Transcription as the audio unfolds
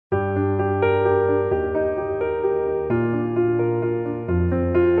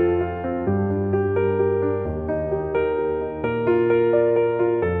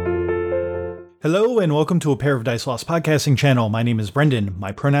Hello and welcome to a Pair of Dice Lost podcasting channel. My name is Brendan,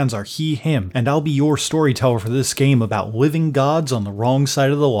 my pronouns are he, him, and I'll be your storyteller for this game about living gods on the wrong side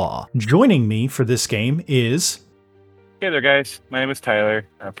of the law. Joining me for this game is... Hey there, guys. My name is Tyler.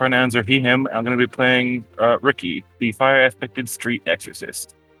 Pronouns are he, him. I'm going to be playing Ricky, the fire-aspected street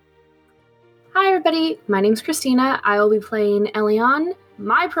exorcist. Hi, everybody. My name's Christina. I will be playing Elion.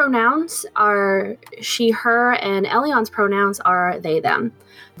 My pronouns are she, her, and Elion's pronouns are they, them.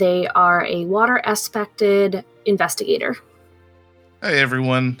 They are a water-aspected investigator. Hi,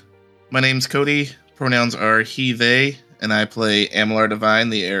 everyone. My name's Cody. Pronouns are he, they, and I play Amalar Divine,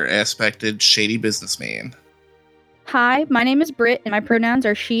 the air-aspected shady businessman. Hi, my name is Britt, and my pronouns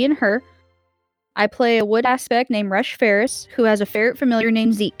are she and her. I play a wood aspect named Rush Ferris, who has a ferret familiar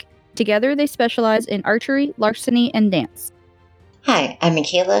named Zeke. Together, they specialize in archery, larceny, and dance. Hi, I'm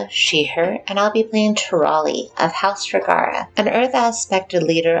Michaela, she, her, and I'll be playing Tirali of House Regara, an earth-aspected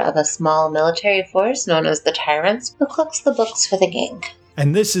leader of a small military force known as the Tyrants, who cooks the books for the gang.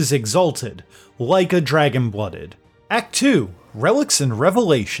 And this is Exalted, like a dragon-blooded. Act 2, Relics and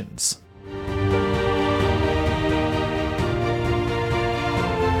Revelations.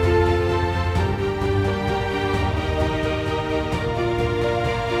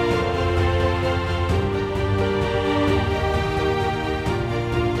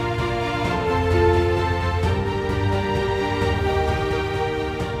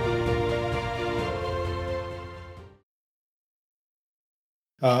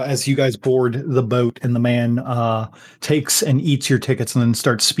 As you guys board the boat and the man takes and eats your tickets and then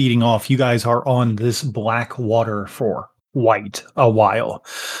starts speeding off, you guys are on this black water for a while.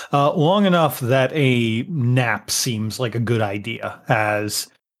 Long enough that a nap seems like a good idea, as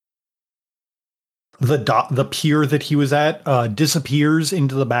the pier that he was at disappears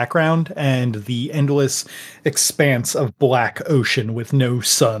into the background, and the endless expanse of black ocean with no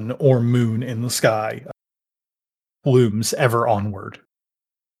sun or moon in the sky looms ever onward.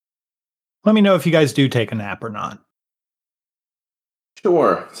 Let me know if you guys do take a nap or not.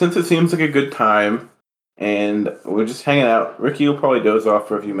 Sure. Since it seems like a good time, and we're just hanging out, Ricky will probably doze off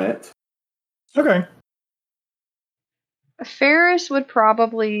for a few minutes. Okay. Ferris would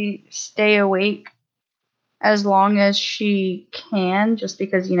probably stay awake as long as she can, just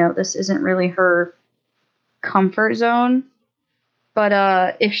because, this isn't really her comfort zone.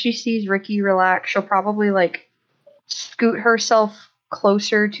 But if she sees Ricky relax, she'll probably, scoot herself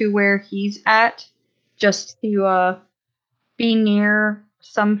closer to where he's at, just to be near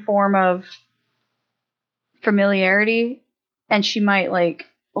some form of familiarity, and she might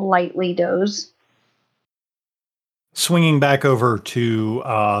lightly doze. Swinging back over to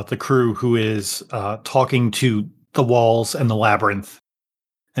the crew who is talking to the walls and the labyrinth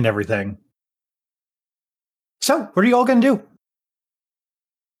and everything. So, what are you all going to do?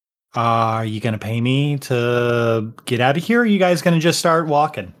 Are you going to pay me to get out of here, or are you guys going to just start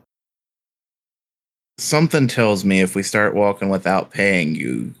walking? Something tells me if we start walking without paying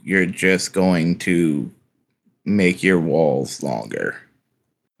you, you're just going to make your walls longer.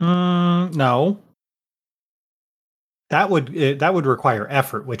 No. That would require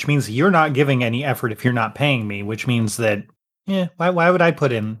effort, which means you're not giving any effort if you're not paying me, which means that, why would I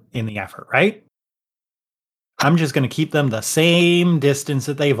put in the effort, right? I'm just going to keep them the same distance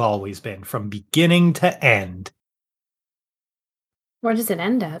that they've always been, from beginning to end. Where does it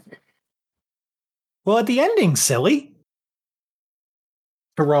end at? Well, at the ending, silly.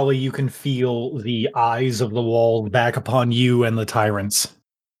 Raleigh, you can feel the eyes of the wall back upon you and the tyrants.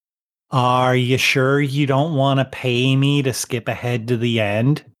 Are you sure you don't want to pay me to skip ahead to the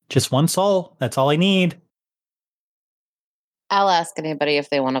end? Just one soul. That's all I need. I'll ask anybody if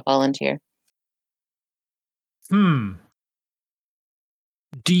they want to volunteer. Do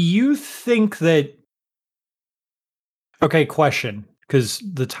you think that... Okay, question. Because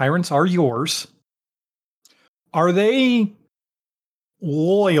the tyrants are yours. Are they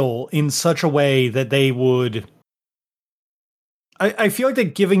loyal in such a way that they would... I feel like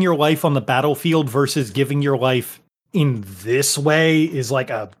that giving your life on the battlefield versus giving your life in this way is like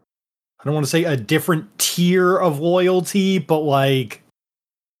I don't want to say a different tier of loyalty, but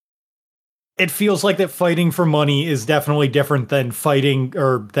it feels like that fighting for money is definitely different than fighting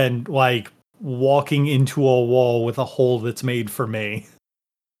or than walking into a wall with a hole that's made for me.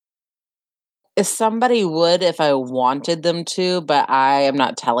 If somebody would, if I wanted them to, but I am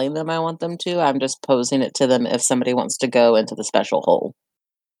not telling them I want them to. I'm just posing it to them if somebody wants to go into the special hole.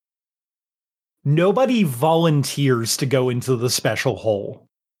 Nobody volunteers to go into the special hole.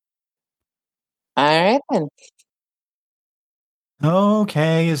 All right, then.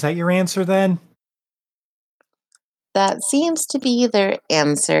 Okay, is that your answer then? That seems to be their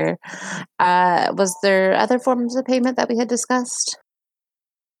answer. Was there other forms of payment that we had discussed?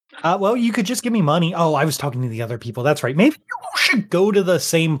 Well, you could just give me money. Oh, I was talking to the other people. That's right. Maybe you should go to the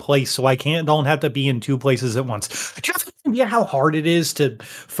same place so I don't have to be in two places at once. Do you have any idea how hard it is to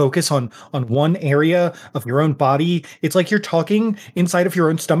focus on one area of your own body? It's like you're talking inside of your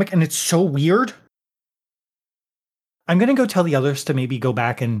own stomach, and it's so weird. I'm gonna go tell the others to maybe go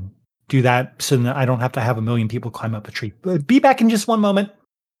back and do that so that I don't have to have a million people climb up a tree. But be back in just one moment.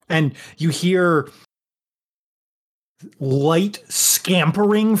 And you hear light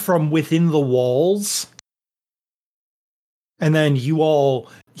scampering from within the walls. And then you all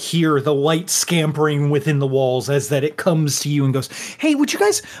hear the light scampering within the walls as that it comes to you and goes, "Hey, would you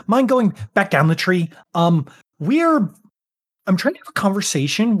guys mind going back down the tree? I'm trying to have a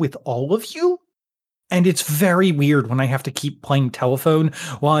conversation with all of you, and it's very weird when I have to keep playing telephone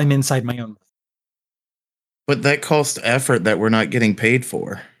while I'm inside my own." But that costs effort that we're not getting paid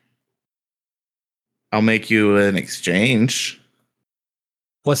for. I'll make you an exchange.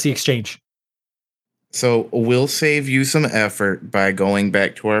 What's the exchange? So we'll save you some effort by going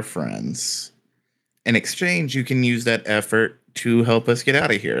back to our friends. In exchange, you can use that effort to help us get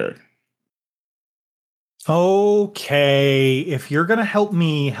out of here. Okay, if you're gonna help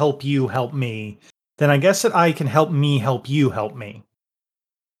me help you help me, then I guess that I can help me help you help me.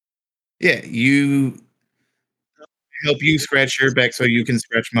 Yeah, you help you scratch your back so you can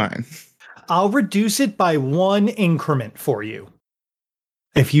scratch mine. I'll reduce it by 1 increment for you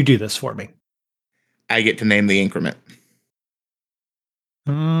if you do this for me. I get to name the increment.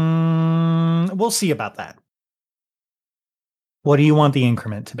 We'll see about that. What do you want the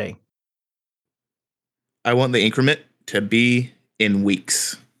increment to be? I want the increment to be in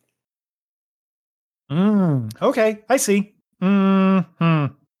weeks. Okay, I see.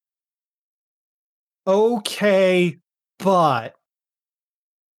 Okay, but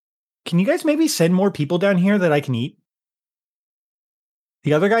can you guys maybe send more people down here that I can eat?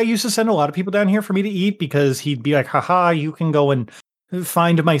 The other guy used to send a lot of people down here for me to eat because he'd be like, haha, you can go and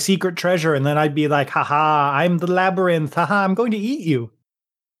find my secret treasure. And then I'd be like, haha, I'm the labyrinth. Haha, I'm going to eat you.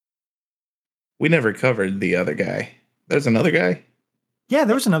 We never covered the other guy. There's another guy? Yeah,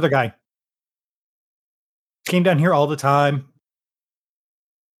 there was another guy. Came down here all the time.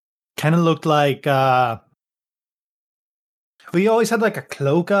 Kind of looked like, he always had like a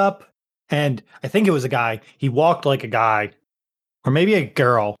cloak up. And I think it was a guy. He walked like a guy. Or maybe a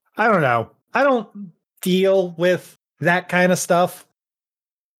girl. I don't know. I don't deal with that kind of stuff.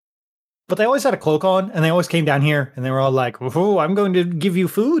 But they always had a cloak on, and they always came down here, and they were all like, "Oh, I'm going to give you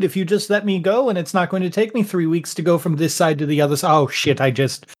food if you just let me go, and it's not going to take me 3 weeks to go from this side to the other side." Oh shit! I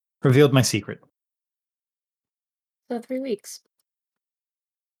just revealed my secret. So 3 weeks.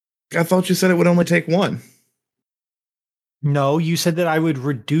 I thought you said it would only take one. No, you said that I would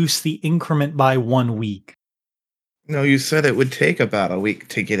reduce the increment by 1 week. No, you said it would take about a week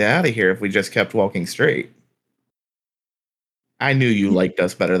to get out of here if we just kept walking straight. I knew you liked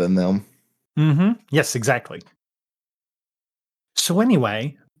us better than them. Yes, exactly. So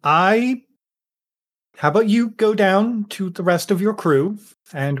anyway, how about you go down to the rest of your crew,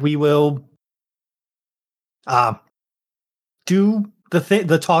 and we will do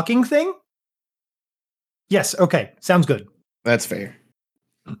the talking thing? Yes, okay. Sounds good. That's fair.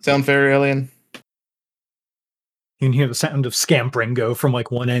 Sound fair, Alien? You can hear the sound of scampering go from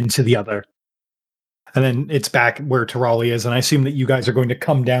like one end to the other. And then it's back where Tirali is, and I assume that you guys are going to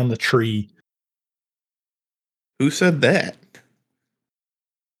come down the tree. Who said that?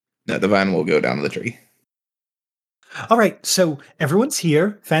 No, the vine will go down to the tree. All right, so everyone's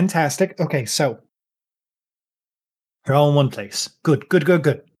here. Fantastic. Okay, so you're all in one place. Good, good, good,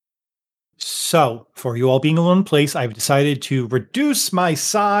 good. So, for you all being in one place, I've decided to reduce my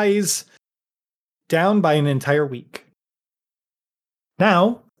size down by an entire week.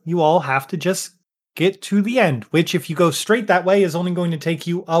 Now, you all have to just get to the end, which, if you go straight that way, is only going to take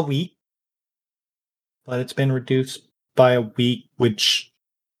you a week. But it's been reduced by a week, which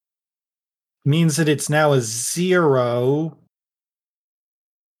means that it's now a 0.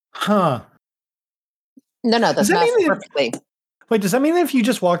 Huh. No, that's Does that math mean that- perfectly. Wait, does that mean that if you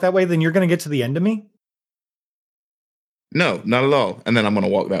just walk that way, then you're going to get to the end of me? No, not at all. And then I'm going to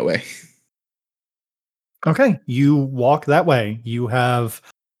walk that way. Okay, you walk that way. You have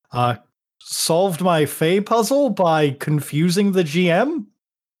solved my Fey puzzle by confusing the GM.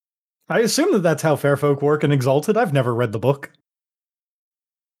 I assume that that's how fair folk work in Exalted. I've never read the book.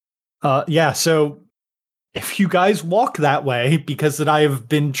 Yeah, so if you guys walk that way because that I have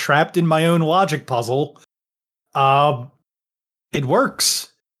been trapped in my own logic puzzle, it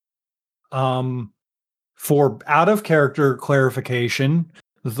works. For out of character clarification,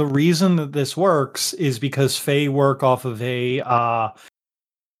 the reason that this works is because Fae work off of a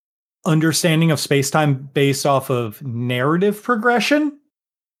understanding of space-time based off of narrative progression,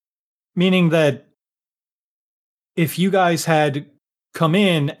 meaning that if you guys had come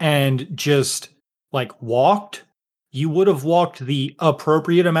in and just like walked, you would have walked the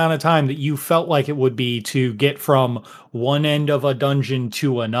appropriate amount of time that you felt like it would be to get from one end of a dungeon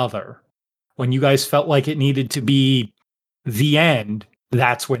to another. When you guys felt like it needed to be the end,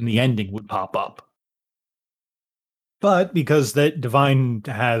 that's when the ending would pop up. But because that Divine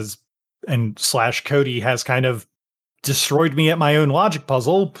has and / Cody has kind of destroyed me at my own logic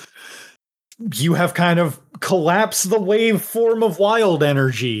puzzle, you have kind of collapsed the waveform of wild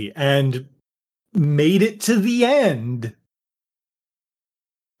energy and made it to the end.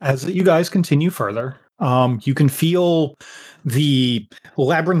 As you guys continue further, you can feel the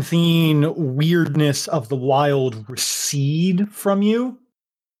labyrinthine weirdness of the wild recede from you.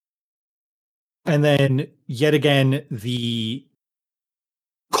 And then yet again, the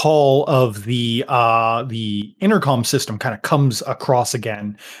call of the intercom system kind of comes across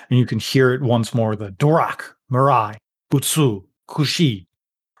again, and you can hear it once more, the Dorak, Mirai, Butsu, Kushi,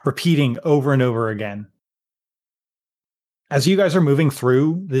 repeating over and over again. As you guys are moving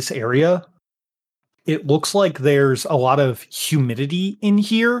through this area, it looks like there's a lot of humidity in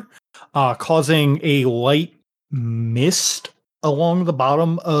here, causing a light mist along the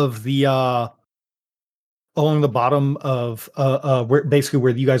bottom of the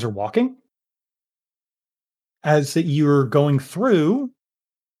where you guys are walking. As you're going through,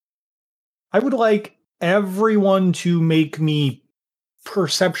 I would like everyone to make me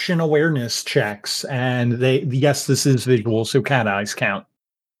perception awareness checks, and yes, this is visual, so cat eyes count.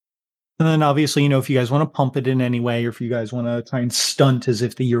 And then obviously, if you guys want to pump it in any way, or if you guys want to try and stunt as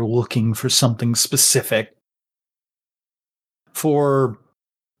if you're looking for something specific. For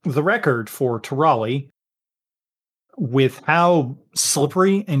the record, for Tirali, with how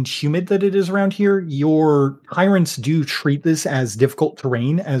slippery and humid that it is around here, your tyrants do treat this as difficult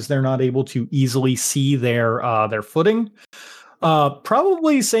terrain, as they're not able to easily see their footing.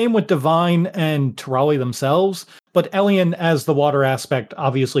 Probably same with Divine and Tirali themselves, but Elian, as the water aspect,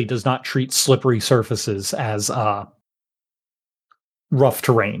 obviously does not treat slippery surfaces as rough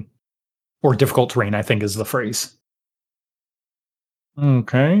terrain, or difficult terrain, I think is the phrase.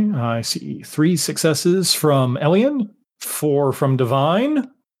 Okay, I see 3 successes from Elian, 4 from Divine,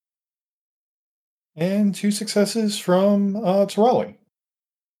 and 2 successes from Tirali.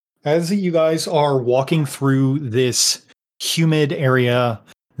 As you guys are walking through this humid area,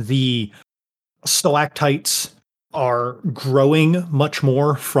 the stalactites are growing much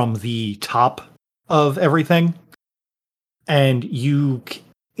more from the top of everything, and it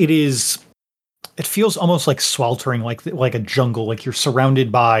feels almost like sweltering, like a jungle, like you're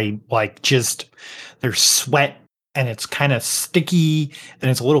surrounded by there's sweat, and it's kind of sticky, and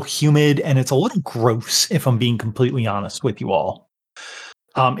it's a little humid, and it's a little gross, if I'm being completely honest with you all.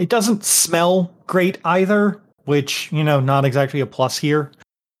 It doesn't smell great either, which, not exactly a plus here.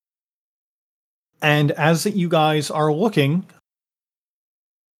 And as you guys are looking,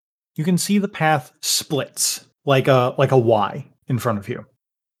 you can see the path splits like a Y in front of you.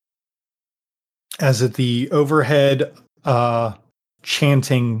 As the overhead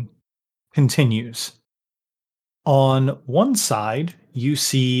chanting continues. On one side, you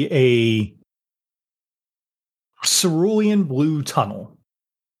see a cerulean blue tunnel.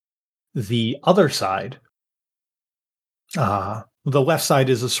 The other side, the left side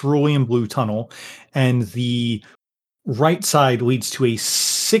is a cerulean blue tunnel, and the right side leads to a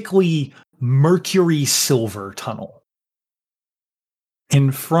sickly mercury silver tunnel.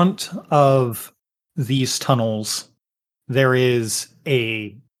 In front of these tunnels, there is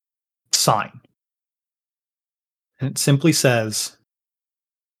a sign. And it simply says,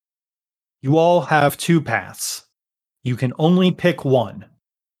 "You all have 2 paths. You can only pick one.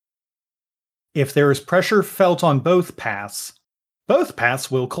 If there is pressure felt on both paths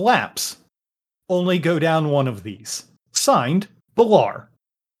will collapse. Only go down one of these. Signed, Balar."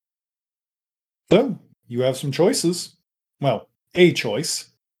 So, you have some choices. Well, a choice.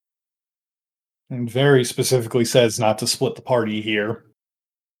 And very specifically says not to split the party here.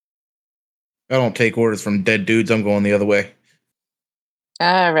 I don't take orders from dead dudes. I'm going the other way.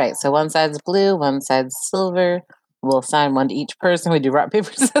 All right, so one side's blue, one side's silver. We'll assign one to each person. We do rock,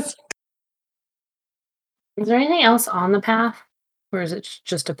 paper, scissors. Is there anything else on the path? Or is it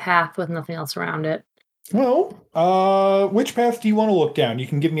just a path with nothing else around it? Well, which path do you want to look down? You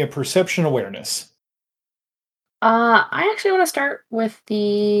can give me a perception awareness. I actually want to start with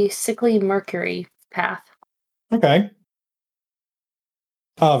the sickly mercury path. Okay.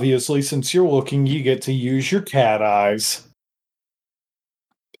 Obviously, since you're looking, you get to use your cat eyes.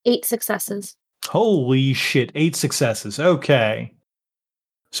 8 successes. Holy shit, 8 successes. Okay.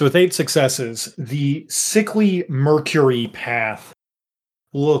 So with 8 successes, the sickly mercury path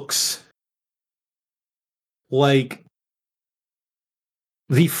looks like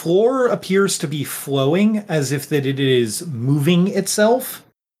the floor appears to be flowing as if that it is moving itself.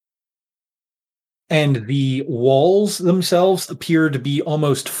 And the walls themselves appear to be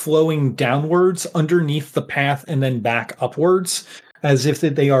almost flowing downwards underneath the path and then back upwards, as if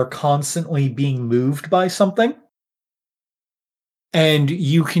that they are constantly being moved by something. And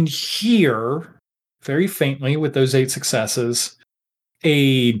you can hear very faintly with those 8 successes,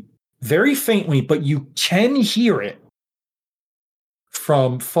 a very faintly, but you can hear it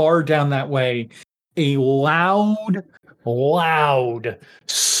from far down that way, a loud, loud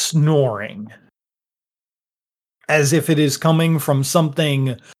snoring. As if it is coming from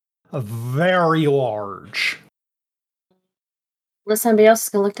something very large. Unless somebody else is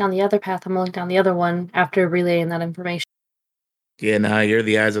going to look down the other path, I'm going to look down the other one after relaying that information. Yeah, nah, you're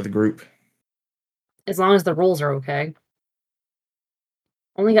the eyes of the group. As long as the rules are okay.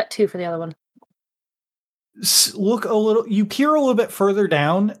 Only got 2 for the other one. Look a little, you peer a little bit further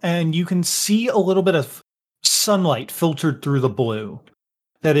down, and you can see a little bit of sunlight filtered through the blue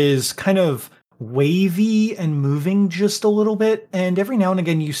that is kind of wavy and moving just a little bit. And every now and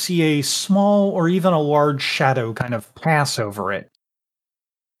again, you see a small or even a large shadow kind of pass over it.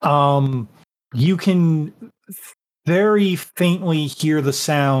 You can very faintly hear the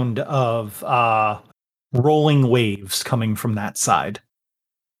sound of rolling waves coming from that side.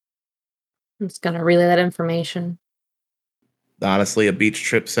 I'm just going to relay that information. Honestly, a beach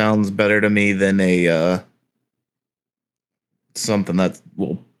trip sounds better to me than a something that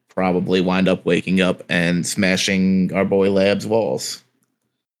will probably wind up waking up and smashing our boy Lab's walls.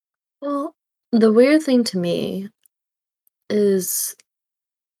 Well, the weird thing to me is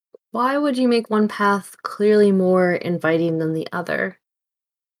why would you make one path clearly more inviting than the other?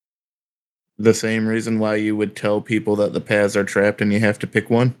 The same reason why you would tell people that the paths are trapped and you have to pick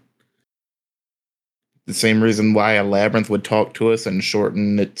one. The same reason why a labyrinth would talk to us and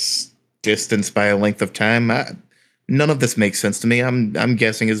shorten its distance by a length of time. None of this makes sense to me. I'm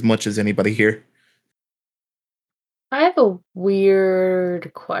guessing as much as anybody here. I have a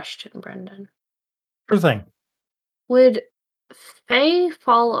weird question, Brendan. Sure thing. Would Fae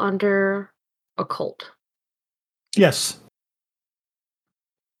fall under occult? Yes.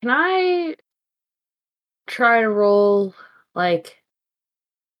 Can I try to roll like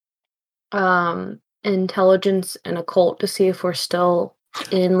intelligence and occult to see if we're still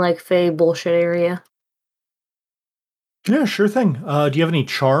in like Fae bullshit area? Yeah, sure thing. Do you have any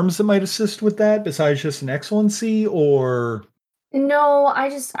charms that might assist with that besides just an excellency, or? No, I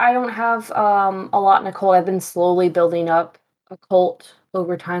don't have a lot in occult. I've been slowly building up occult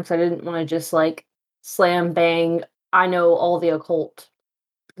over time, so I didn't want to just like slam bang. I know all the occult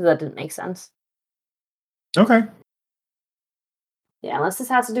because that didn't make sense. Okay. Yeah, unless this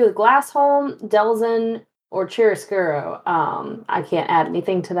has to do with Glassholm, Delzin, or Chiaroscuro, I can't add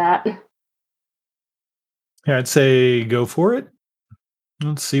anything to that. Yeah, I'd say go for it.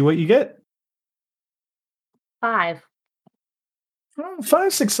 Let's see what you get. 5.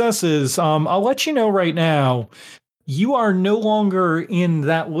 5 successes. I'll let you know right now. You are no longer in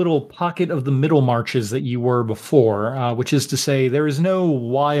that little pocket of the middle marches that you were before, which is to say, there is no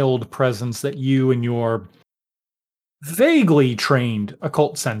wild presence that you and your vaguely trained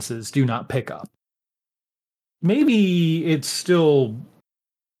occult senses do not pick up. Maybe it's still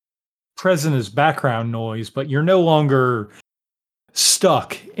present as background noise, but you're no longer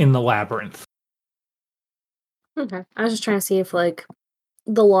stuck in the labyrinth. Okay. I was just trying to see if like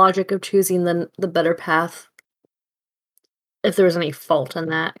the logic of choosing the better path, if there was any fault in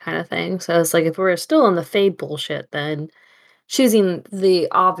that kind of thing. So it's like if we're still in the fade bullshit, then choosing the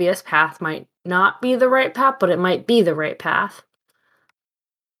obvious path might not be the right path, but it might be the right path.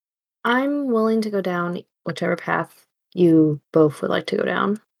 I'm willing to go down whichever path you both would like to go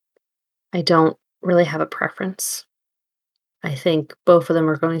down. I don't really have a preference. I think both of them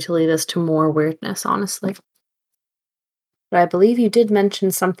are going to lead us to more weirdness, honestly. But I believe you did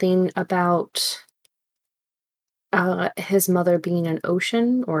mention something about his mother being an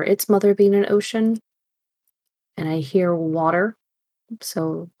ocean, or its mother being an ocean. And I hear water.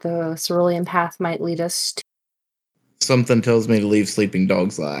 So the cerulean path might lead us to. Something tells me to leave sleeping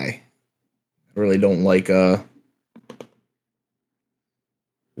dogs lie. I really don't like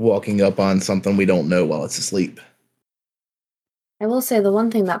walking up on something we don't know while it's asleep. I will say the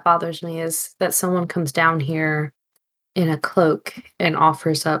one thing that bothers me is that someone comes down here in a cloak and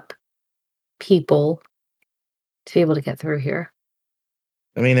offers up people to be able to get through here.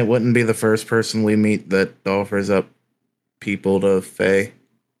 I mean, it wouldn't be the first person we meet that offers up people to Faye.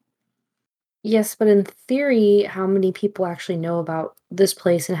 Yes, but in theory, how many people actually know about this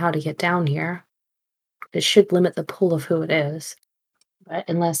place and how to get down here? It should limit the pool of who it is. But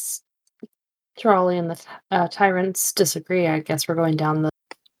unless Charlie and the tyrants disagree, I guess we're going down the.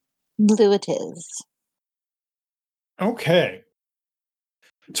 Blue it is. Okay.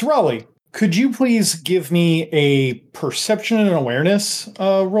 Tarali, could you please give me a perception and awareness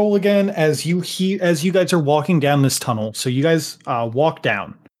roll again as you guys are walking down this tunnel? So you guys walk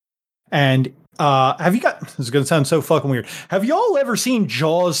down, and have you got? This is going to sound so fucking weird. Have y'all ever seen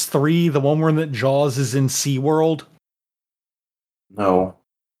Jaws 3, the one where that Jaws is in SeaWorld? No.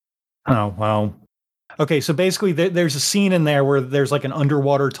 Oh well. Okay, so basically, there's a scene in there where there's like an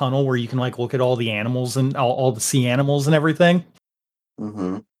underwater tunnel where you can like look at all the animals and all the sea animals and everything.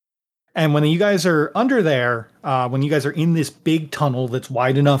 Mm-hmm. And when you guys are under there, when you guys are in this big tunnel that's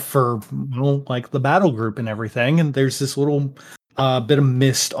wide enough for, like the battle group and everything, and there's this little bit of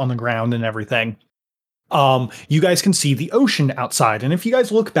mist on the ground and everything, you guys can see the ocean outside. And if you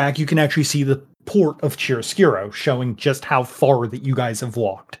guys look back, you can actually see the port of Chiaroscuro, showing just how far that you guys have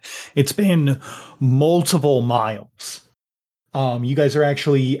walked. It's been multiple miles. You guys are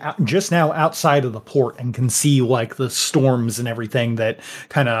actually just now outside of the port and can see like the storms and everything that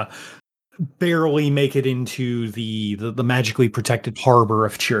kind of barely make it into the magically protected harbor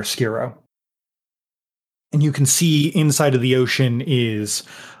of Chiaroscuro. And you can see inside of the ocean is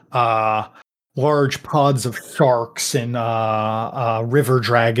large pods of sharks and river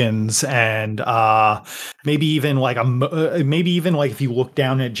dragons, and maybe even like if you look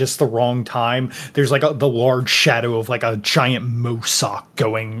down at just the wrong time, there's like the large shadow of like a giant mosoc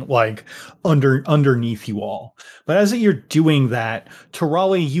going like underneath you all. But as you're doing that,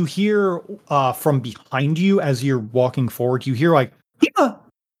 Tarali, you hear from behind you as you're walking forward, you hear like, yeah.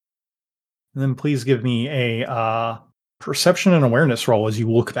 And then please give me a perception and awareness roll as you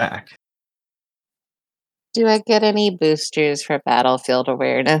look back. Do I get any boosters for battlefield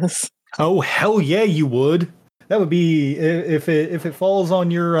awareness? Oh hell yeah, you would. That would be if it falls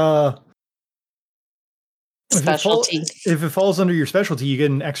on your Specialty. If it falls under your specialty, you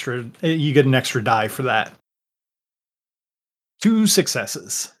get an extra die for that. 2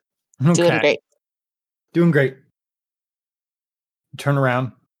 successes. Okay. Doing great. Doing great. Turn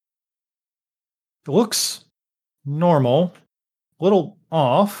around. It looks normal. A little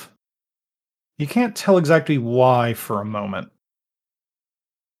off. You can't tell exactly why for a moment.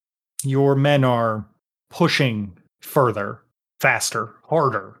 Your men are pushing further, faster,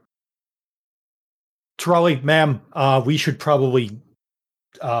 harder. Tarali, ma'am, we should probably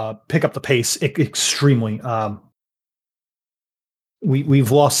pick up the pace extremely. We've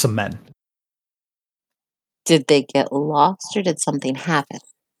lost some men. Did they get lost or did something happen?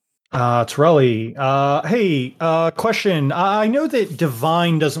 Torelli, hey, question. I know that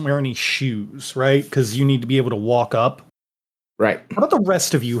Divine doesn't wear any shoes, right? Because you need to be able to walk up. Right. How about the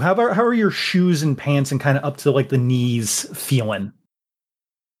rest of you? How are your shoes and pants and kind of up to like the knees feeling?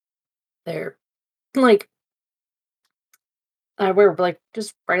 They're like I wear like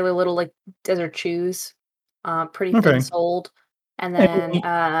just regular little like desert shoes, pretty Okay. thin soled, and then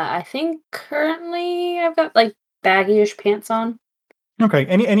I think currently I've got like baggy-ish pants on. Okay.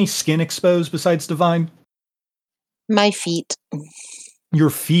 Any skin exposed besides Divine? My feet. Your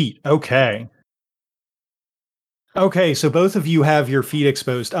feet. Okay. Okay, so both of you have your feet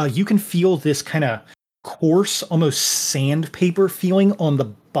exposed. You can feel this kind of coarse, almost sandpaper feeling on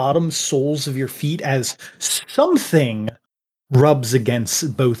the bottom soles of your feet as something rubs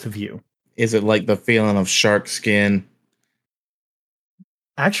against both of you. Is it like the feeling of shark skin?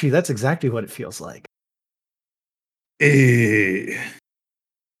 Actually, that's exactly what it feels like.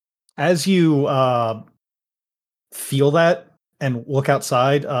 As you feel that and look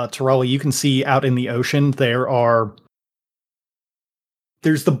outside, Torelli, you can see out in the ocean there's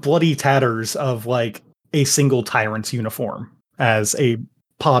the bloody tatters of like a single tyrant's uniform as a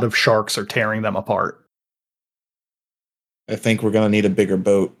pod of sharks are tearing them apart. I think we're going to need a bigger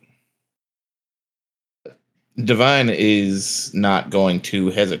boat. Divine is not going to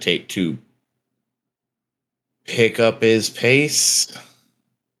hesitate to pick up his pace.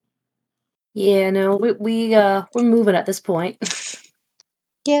 Yeah, no, we're moving at this point.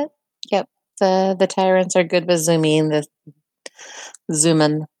 Yep. The tyrants are good with zooming. The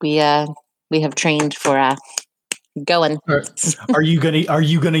zooming. We have trained for going. Are you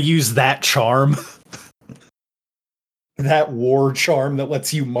gonna use that charm? that war charm that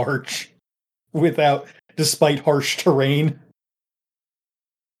lets you march despite harsh terrain?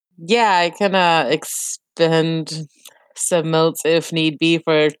 Yeah, I can expend some motes if need be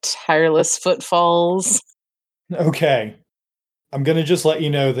for tireless footfalls. Okay. I'm going to just let you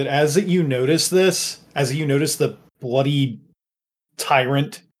know that as you notice the bloody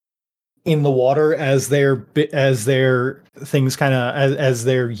tyrant in the water as their things kind of as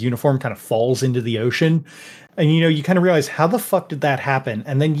their uniform kind of falls into the ocean, and you kind of realize, how the fuck did that happen?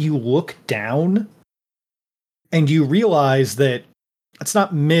 And then you look down and you realize that that's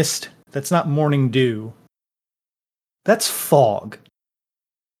not mist, that's not morning dew, that's fog.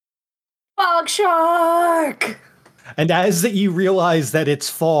 Fog shark! And as that you realize that it's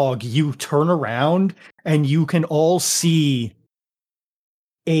fog, you turn around and you can all see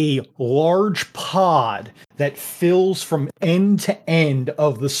a large pod that fills from end to end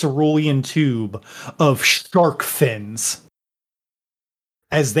of the cerulean tube of shark fins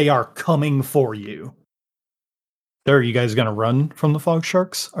as they are coming for you. So are you guys going to run from the fog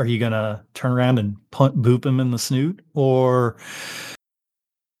sharks? Are you going to turn around and boop them in the snoot? Or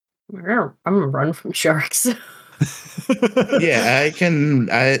I'm gonna run from sharks. Yeah,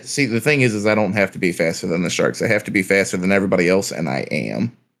 I see. The thing is I don't have to be faster than the sharks. I have to be faster than everybody else, and I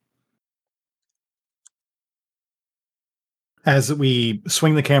am. As we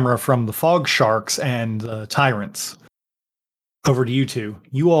swing the camera from the fog sharks and the tyrants over to you two,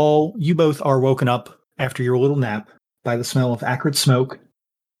 you both are woken up after your little nap by the smell of acrid smoke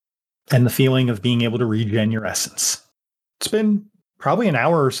and the feeling of being able to regen your essence. It's been probably an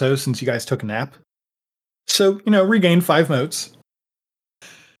hour or so since you guys took a nap. So, regain 5 motes.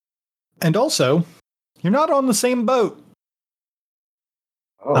 And also, you're not on the same boat.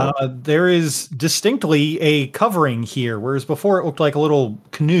 Oh. There is distinctly a covering here, whereas before it looked like a little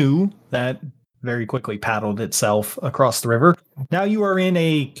canoe that very quickly paddled itself across the river. Now you are in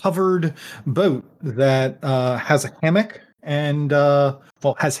a covered boat that has a hammock and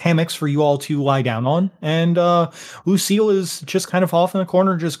has hammocks for you all to lie down on. And Lucille is just kind of off in the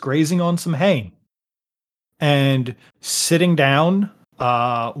corner, just grazing on some hay. And sitting down,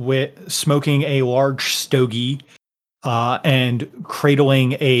 with smoking a large stogie, and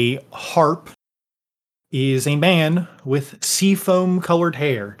cradling a harp, is a man with seafoam colored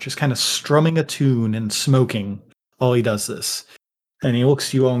hair, just kind of strumming a tune and smoking while he does this. And he looks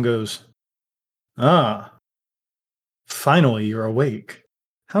at you all and goes, "Ah, finally you're awake.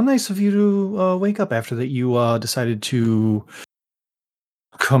 How nice of you to wake up after that you decided to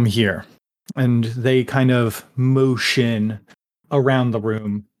come here." And they kind of motion around the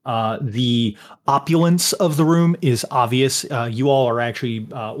room. The opulence of the room is obvious. You all are actually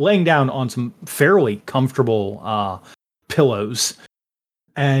laying down on some fairly comfortable pillows,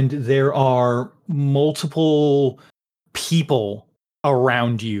 and there are multiple people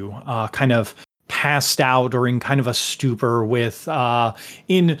around you, kind of passed out or in kind of a stupor, with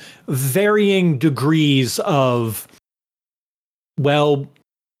in varying degrees of, well,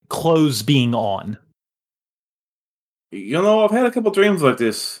 clothes being on. I've had a couple dreams like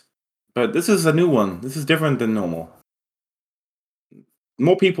this, but this is a new one. This is different than normal.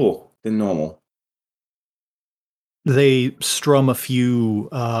 More people than normal. They strum a few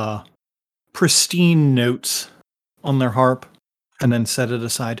pristine notes on their harp and then set it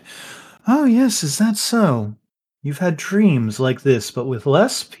aside. "Oh, yes, is that so? You've had dreams like this, but with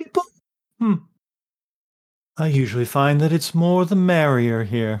less people? I usually find that it's more the merrier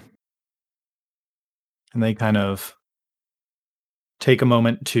here." And they kind of take a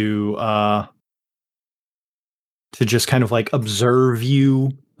moment to just kind of like observe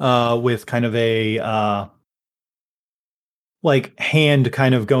you with kind of a like hand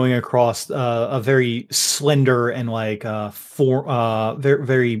kind of going across a very slender and like very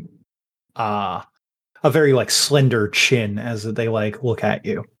very a very like slender chin as they like look at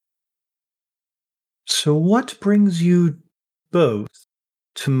you. "So what brings you both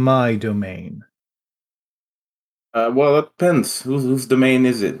to my domain?" Well, it depends. Whose domain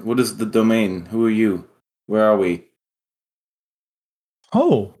is it? What is the domain? Who are you? Where are we?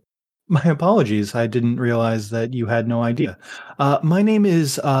 "Oh, my apologies. I didn't realize that you had no idea. My name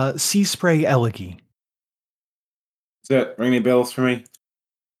is Sea Spray Elegy. Does that ring any bells for me?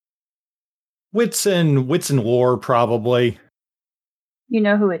 Wits and lore, probably." You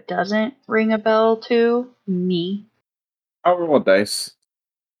know who it doesn't ring a bell to? Me. I'll roll a dice.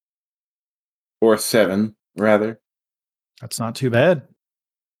 Or a 7, rather. That's not too bad.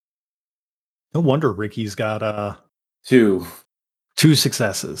 No wonder Ricky's got 2. 2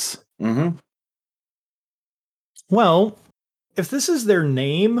 successes. Mm-hmm. Well, if this is their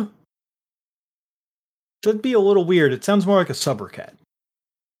name, Should be a little weird. It sounds more like a subricat.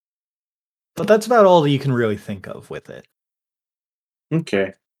 But that's about all that you can really think of with it.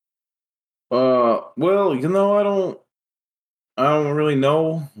 Okay. Well, I don't really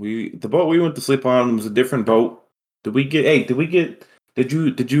know. The boat we went to sleep on was a different boat. Did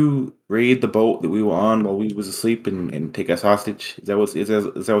you raid the boat that we were on while we was asleep and take us hostage? Is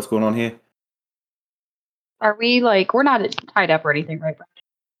that what's going on here? Are we like we're not tied up or anything, right?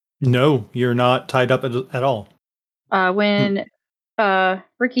 No, you're not tied up at all. When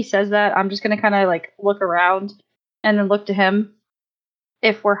Ricky says that, I'm just gonna kind of like look around and then look to him.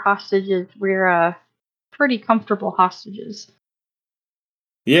 If we're hostages, we're pretty comfortable hostages.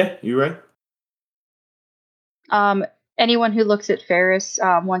 Yeah, you're right. Um, anyone who looks at Ferris,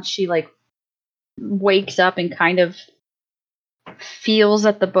 once she like wakes up and kind of feels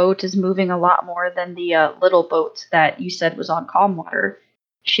that the boat is moving a lot more than the little boat that you said was on calm water,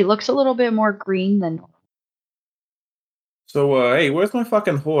 she looks a little bit more green than normal. So, hey, where's my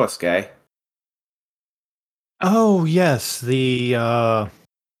fucking horse, guy? Oh, yes, that.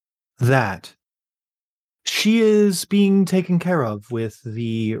 She is being taken care of with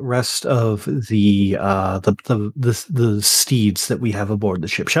the rest of the steeds that we have aboard the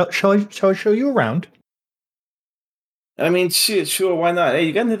ship. Shall I show you around? I mean, shit, sure, why not? Hey,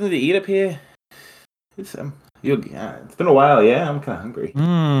 you got anything to eat up here? It's been a while, yeah. I'm kind of hungry.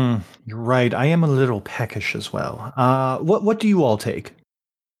 You're right. I am a little peckish as well. What do you all take?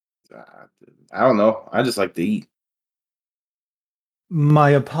 Uh, I don't know. I just like to eat. My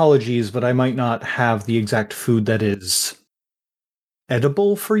apologies, but I might not have the exact food that is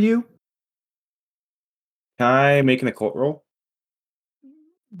edible for you. Can I make an occult roll?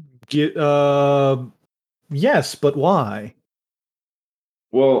 Ge- yes, but why?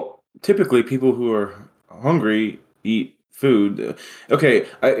 Well, typically people who are hungry eat food. Okay,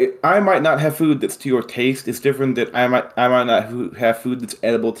 I might not have food that's to your taste. It's different that I might not have food that's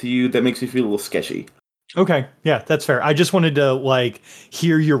edible to you. That makes me feel a little sketchy. Okay, yeah, that's fair. I just wanted to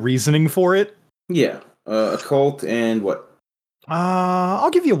hear your reasoning for it. Yeah, occult and what? I'll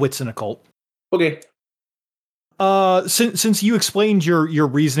give you a wits and occult. Okay. Since you explained your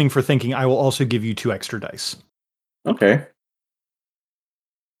reasoning for thinking, I will also give you 2 extra dice. Okay.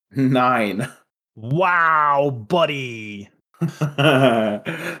 9. Wow, buddy.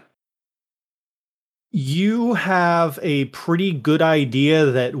 You have a pretty good idea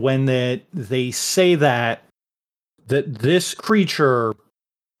that when they say that this creature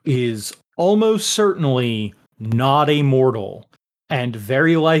is almost certainly not a mortal and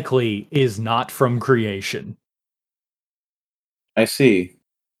very likely is not from creation. I see.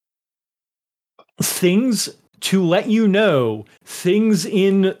 Things to let you know, things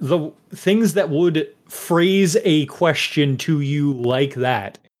that would phrase a question to you like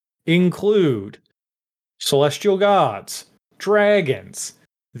that include celestial gods, dragons,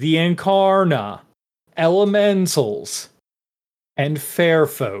 the Incarna, elementals, and fair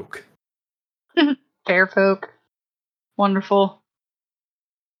folk. Fair folk, wonderful.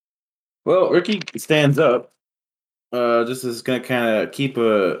 Well, Ricky stands up. Just is gonna kind of keep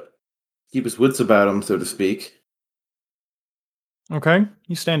his wits about him, so to speak. Okay,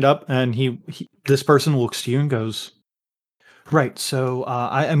 you stand up, and this person looks to you and goes, "Right. So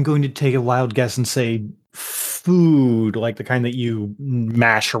I am going to take a wild guess and say food, like the kind that you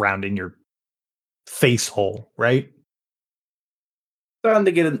mash around in your face hole, right?" Starting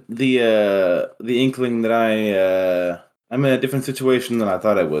to get the inkling that I'm in a different situation than I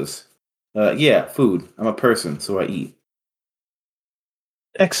thought I was. Yeah, food. I'm a person, so I eat.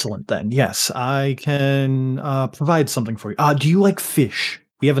 Excellent. Then, yes, I can provide something for you. Do you like fish?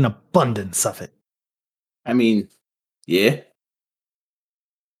 We have an abundance of it. I mean, yeah.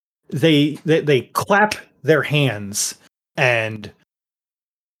 They clap their hands, and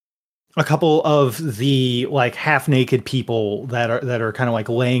a couple of the half naked people that are kind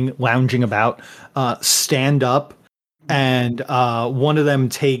of lounging about stand up, and one of them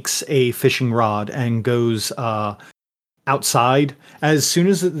takes a fishing rod and goes outside. As soon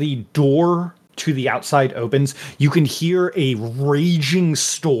as the door to the outside opens, you can hear a raging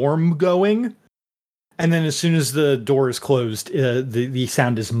storm going. And then as soon as the door is closed, the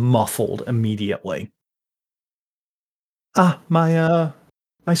sound is muffled immediately. My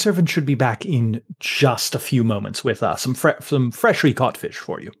servant should be back in just a few moments with some freshly caught fish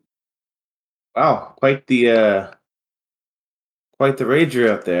for you. Wow, quite the rager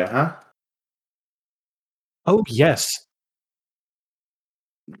out there, huh? Oh yes.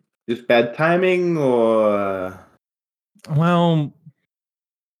 Just bad timing, or Well,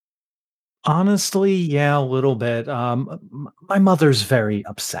 honestly, yeah, a little bit. My mother's very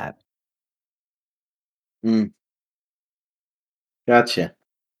upset. Gotcha.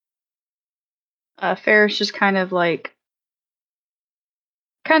 Ferris just kind of like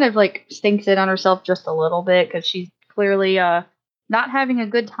sinks in on herself just a little bit because she's clearly not having a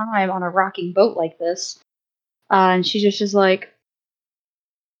good time on a rocking boat like this. And she just is like,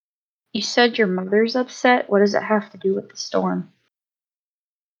 "You said your mother's upset. What does it have to do with the storm?"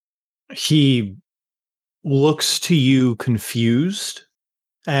 He looks to you confused.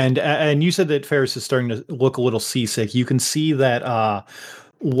 And you said that Ferris is starting to look a little seasick. You can see that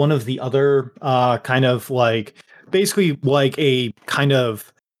one of the other kind of like basically like a kind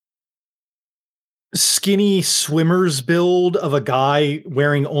of skinny swimmer's build of a guy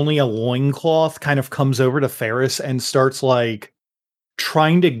wearing only a loincloth kind of comes over to Ferris and starts like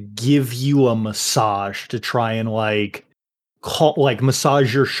trying to give you a massage to try and like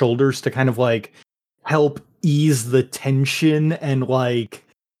massage your shoulders to kind of like help ease the tension and like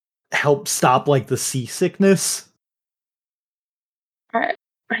help stop like the seasickness. I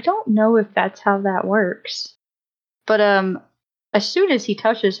don't know if that's how that works. But as soon as he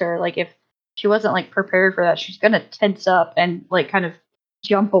touches her, like if she wasn't like prepared for that, she's gonna tense up and like kind of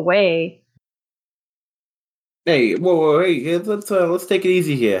jump away. Hey, whoa, hey, yeah, let's take it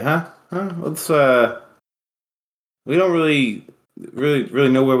easy here, huh? Let's we don't really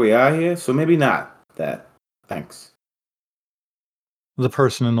know where we are here, so maybe not that. Thanks. The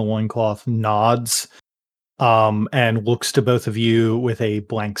person in the loincloth nods and looks to both of you with a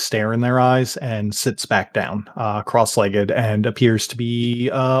blank stare in their eyes and sits back down, cross-legged, and appears to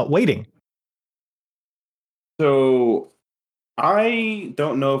be waiting. So I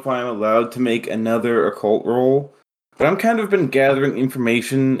don't know if I'm allowed to make another occult roll, but I'm kind of been gathering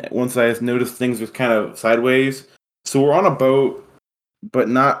information once I noticed things was kind of sideways. So we're on a boat, but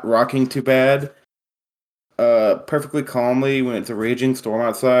not rocking too bad. Perfectly calmly when it's a raging storm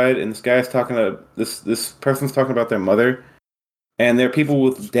outside, and this person's talking about their mother, and there are people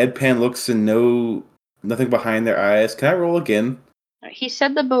with deadpan looks and nothing behind their eyes. Can I roll again? He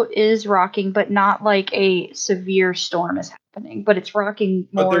said the boat is rocking, but not like a severe storm is happening. But it's rocking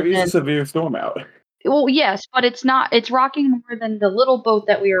But more there is than a severe storm out. well, yes, but it's not. It's rocking more than the little boat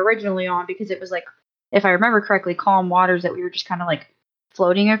that we were originally on because it was like, if I remember correctly, calm waters that we were just kind of like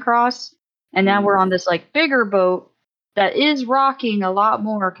floating across, and now we're on this like bigger boat that is rocking a lot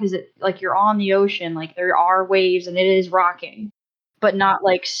more because it like you're on the ocean, like there are waves and it is rocking, but not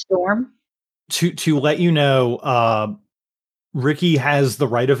like storm. To let you know, Ricky has the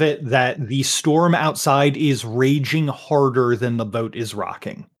right of it that the storm outside is raging harder than the boat is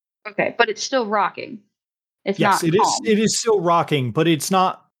rocking. Okay, but it's still rocking. It's Yes, not it is. calm. It is still rocking, but it's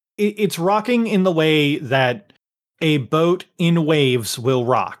not. It's rocking in the way that a boat in waves will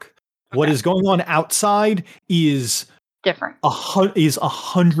rock. What Okay. is going on outside is Different. is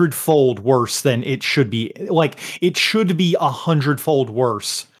 100-fold worse than it should be. Like it should be 100-fold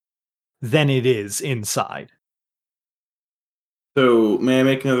worse than it is inside. So may I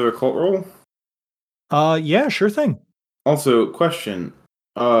make another occult roll? Yeah, sure thing. Also, question.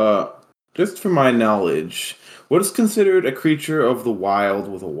 Uh, just for my knowledge, what is considered a creature of the wild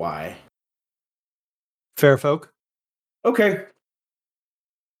with a Y? Fair folk. Okay.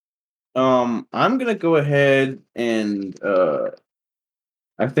 I'm gonna go ahead and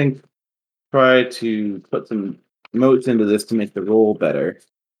I think try to put some motes into this to make the roll better.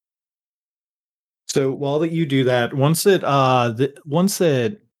 So while that you do that, once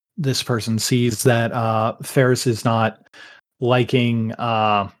that this person sees that Ferris is not liking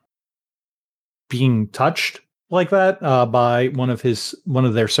being touched like that by one of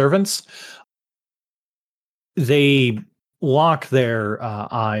their servants, they lock their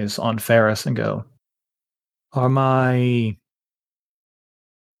eyes on Ferris and go, "Are my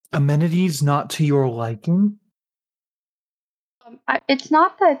amenities not to your liking?" It's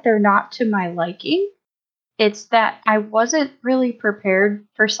not that they're not to my liking. It's that I wasn't really prepared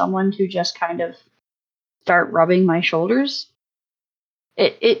for someone to just kind of start rubbing my shoulders.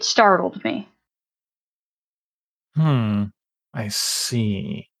 It startled me. I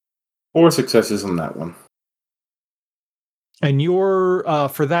see. 4 successes on that one. And you're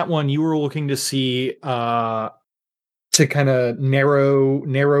for that one, you were looking to see to kind of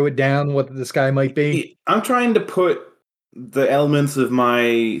narrow it down what this guy might be. I'm trying to put the elements of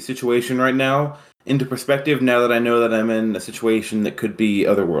my situation right now into perspective now that I know that I'm in a situation that could be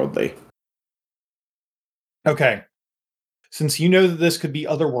otherworldly. Okay. Since you know that this could be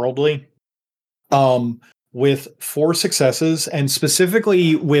otherworldly, with 4 successes and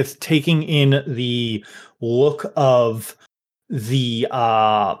specifically with taking in the look of the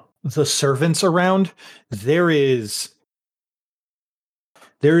servants around, there is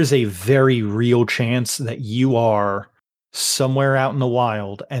there is a very real chance that you are somewhere out in the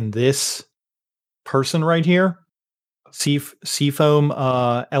wild, and this person right here, Seafoam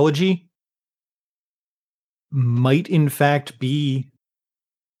Elegy, might in fact be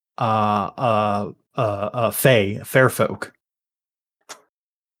fair folk.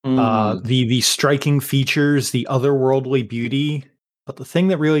 The striking features, the otherworldly beauty, but the thing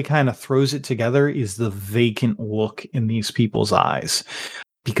that really kind of throws it together is the vacant look in these people's eyes,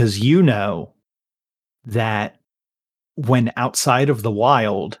 because you know that when outside of the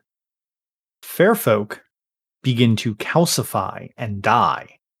wild, fair folk begin to calcify and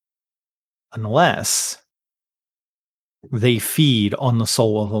die unless they feed on the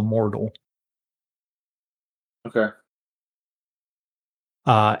soul of a mortal. Okay.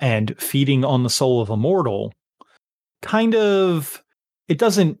 And feeding on the soul of a mortal kind of, it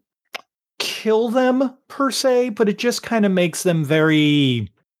doesn't kill them per se, but it just kind of makes them very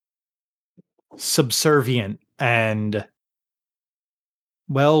subservient and,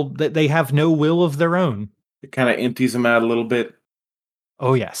 well, they have no will of their own. It kind of empties them out a little bit.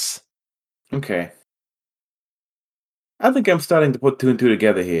 Oh, yes. Okay. I think I'm starting to put two and two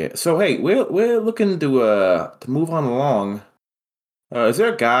together here. So hey, we're looking to move on along. Is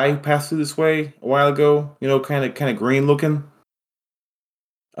there a guy who passed through this way a while ago? You know, kind of green looking.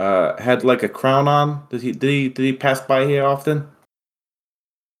 Had like a crown on. Did he pass by here often?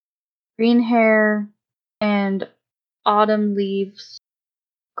 Green hair and autumn leaves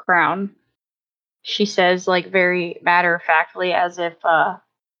crown. She says, like, very matter of factly, as if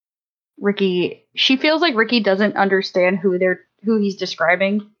Ricky. She feels like Ricky doesn't understand who he's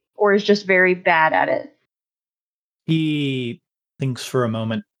describing, or is just very bad at it. He thinks for a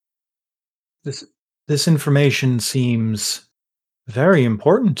moment. This information seems very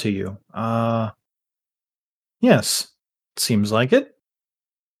important to you. Yes, seems like it.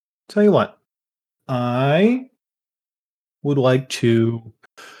 Tell you what, I would like to,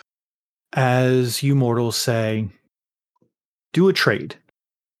 as you mortals say, do a trade.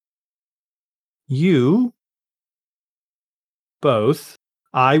 You both,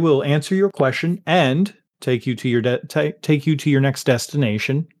 I will answer your question and take you to your take you to your next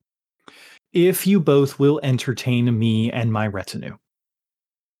destination if you both will entertain me and my retinue.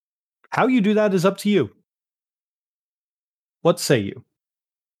 How you do that is up to you. What say you?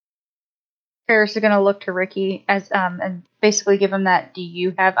 Ferris is gonna look to Ricky as and basically give him that. Do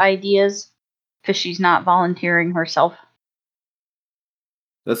you have ideas? Because she's not volunteering herself.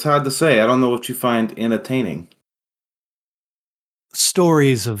 That's hard to say. I don't know what you find entertaining.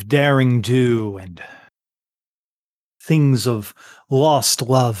 Stories of daring do and things of lost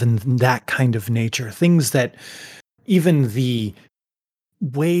love and that kind of nature. Things that even the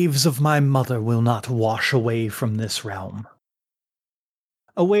waves of my mother will not wash away from this realm.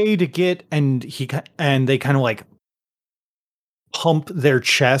 A way to get, and they kind of like pump their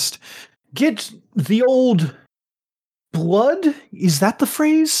chest. Get the old blood? Is that the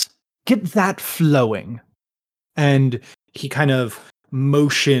phrase? Get that flowing. And he kind of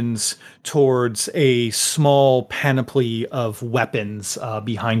motions towards a small panoply of weapons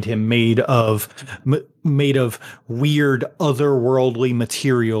behind him, made of weird otherworldly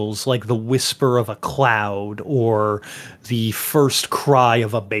materials, like the whisper of a cloud or the first cry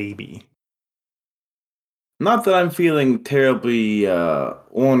of a baby. Not that I'm feeling terribly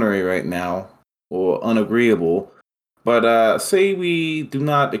ornery right now or unagreeable, but say we do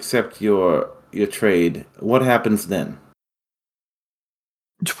not accept your trade. What happens then?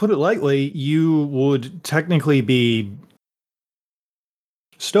 To put it lightly, you would technically be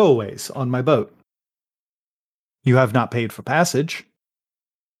stowaways on my boat. You have not paid for passage.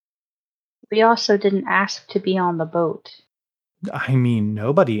 We also didn't ask to be on the boat. I mean,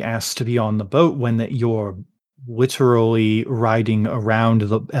 nobody asks to be on the boat when you're literally riding around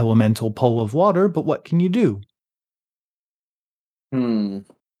the elemental pull of water, but what can you do? All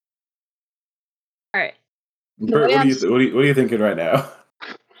right. Bert, what are you thinking right now?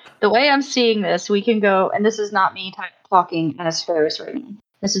 The way I'm seeing this, we can go, and this is not me talking as Ferris right now.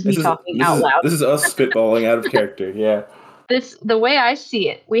 This is me talking out loud. This is us spitballing out of character. Yeah. The way I see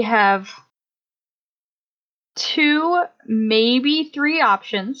it, we have 2, maybe 3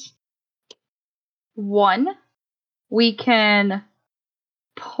 options. 1, we can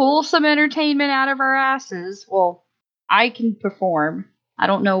pull some entertainment out of our asses. Well, I can perform. I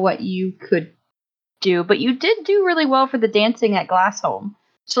don't know what you could do, but you did do really well for the dancing at Glassholm.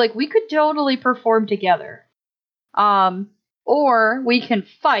 So like we could totally perform together. Or we can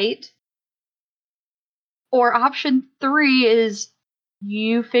fight. Or option 3 is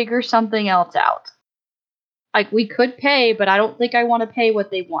you figure something else out. Like, we could pay, but I don't think I want to pay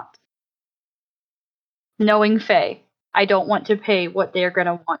what they want. Knowing Faye, I don't want to pay what they're going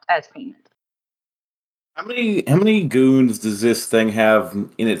to want as payment. How many goons does this thing have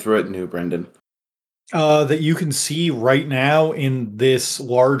in its retinue, Brendan? That you can see right now in this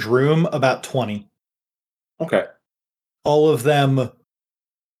large room, about 20. Okay. All of them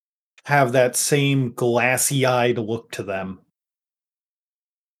have that same glassy-eyed look to them.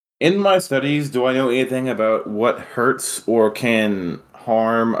 In my studies, do I know anything about what hurts or can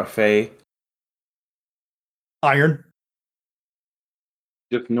harm a Fae? Iron.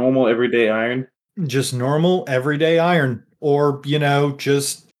 Just normal everyday iron? Just normal, everyday iron. Or,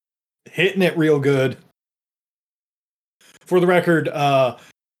 just hitting it real good. For the record,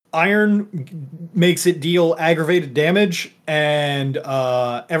 iron makes it deal aggravated damage, and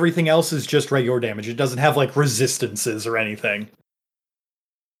everything else is just regular damage. It doesn't have, resistances or anything.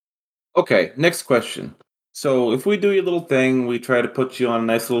 Okay, next question. So if we do your little thing, we try to put you on a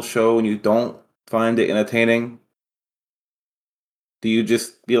nice little show and you don't find it entertaining, do you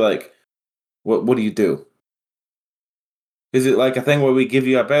just be like, what do you do? Is it like a thing where we give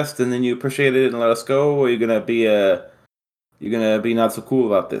you our best and then you appreciate it and let us go, or you're gonna be not so cool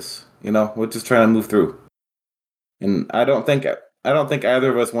about this? We're just trying to move through. And I don't think either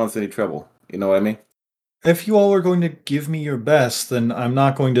of us wants any trouble. You know what I mean? If you all are going to give me your best, then I'm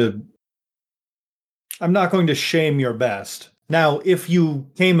not going to shame your best. Now, if you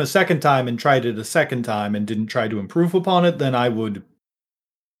came a second time and tried it a second time and didn't try to improve upon it, then I would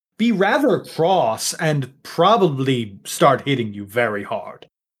be rather cross and probably start hitting you very hard.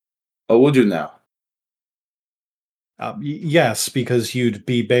 Oh, would you now? Yes, because you'd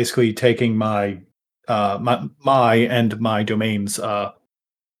be basically taking my and my domain's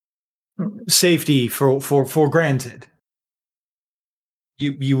safety for granted.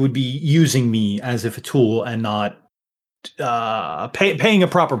 You would be using me as if a tool and not paying a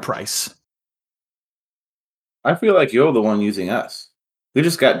proper price. I feel like you're the one using us. We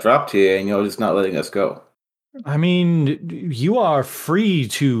just got dropped here and you're just not letting us go. I mean, you are free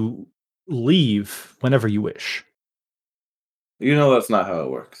to leave whenever you wish. You know that's not how it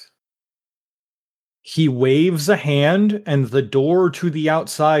works. He waves a hand and the door to the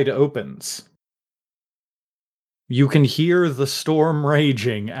outside opens. You can hear the storm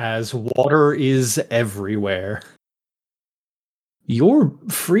raging as water is everywhere. You're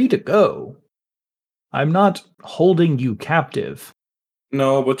free to go. I'm not holding you captive.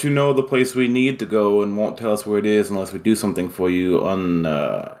 No, but you know the place we need to go and won't tell us where it is unless we do something for you on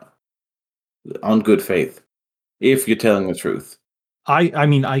good faith. If you're telling the truth. I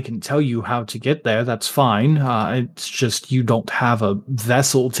mean, I can tell you how to get there. That's fine. It's just you don't have a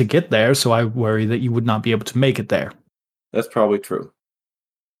vessel to get there, so I worry that you would not be able to make it there. That's probably true.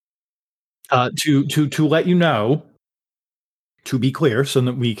 To let you know, to be clear, so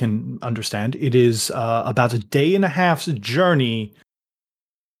that we can understand, it is about a day and a half's journey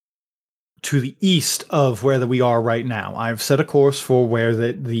to the east of where we are right now. I've set a course for where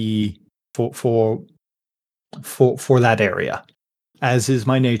for that area, as is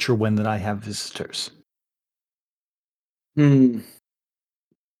my nature when that I have visitors. I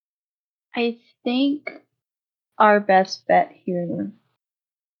think our best bet here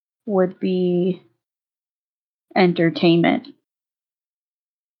would be entertainment.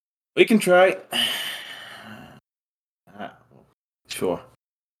 We can try. Sure.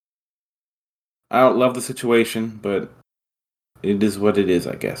 I don't love the situation, but it is what it is,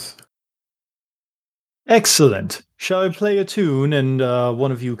 I guess. Excellent. Shall I play a tune and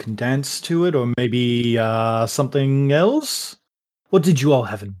one of you can dance to it, or maybe something else? What did you all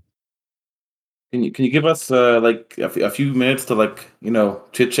have in? Can you give us a few minutes to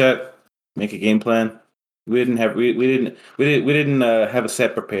chit chat, make a game plan? We didn't have a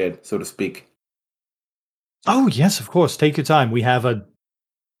set prepared, so to speak. Oh yes, of course. Take your time. We have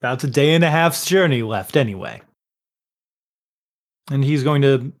about a day and a half's journey left, anyway. And he's going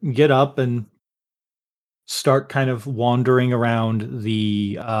to get up and start kind of wandering around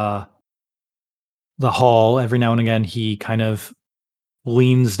the hall. Every now and again, he kind of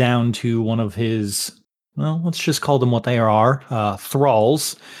leans down to one of his, well, let's just call them what they are,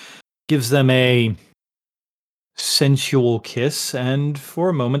 thralls, gives them a sensual kiss, and for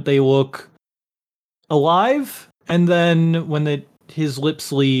a moment they look alive, and then when his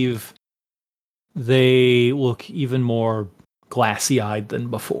lips leave, they look even more glassy-eyed than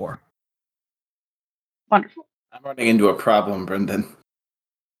before. Wonderful. I'm running into a problem, Brendan.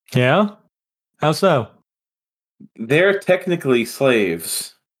 Yeah? How so? They're technically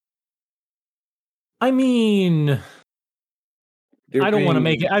slaves. I mean, They're I don't want to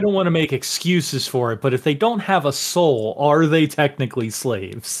being- make it. I don't want to make excuses for it, but if they don't have a soul, are they technically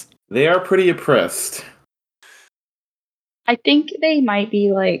slaves? They are pretty oppressed. I think they might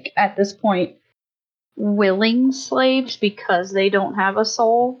be like at this point willing slaves because they don't have a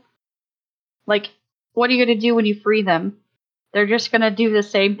soul. Like, what are you gonna do when you free them? They're just gonna do the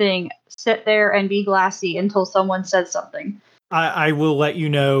same thing, sit there and be glassy until someone says something. I will let you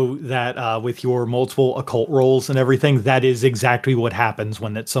know that with your multiple occult rolls and everything, that is exactly what happens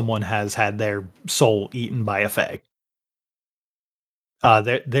when someone has had their soul eaten by a fae.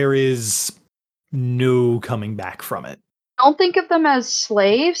 There is no coming back from it. Don't think of them as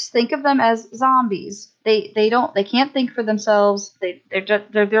slaves. Think of them as zombies. They can't think for themselves. They're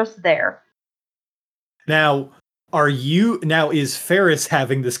just there. Now, is Ferris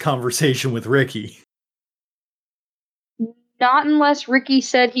having this conversation with Ricky? Not unless Ricky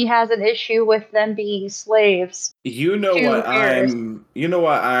said he has an issue with them being slaves. You know To what Ferris.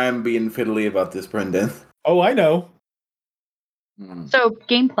 I'm being fiddly about this, Brendan. Oh, I know. So,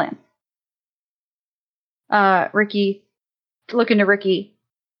 game plan. Ricky, looking to Ricky.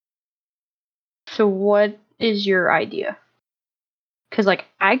 So, what is your idea? Because, like,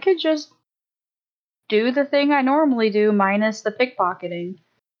 I could just do the thing I normally do, minus the pickpocketing.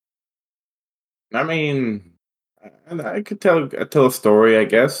 I mean, I could tell a story. I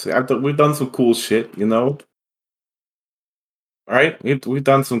guess we've done some cool shit, you know. All right, we've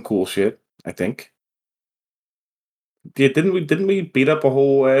done some cool shit. I think. Yeah, didn't we beat up a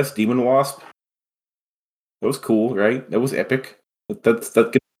whole ass demon wasp? That was cool, right? That was epic. That's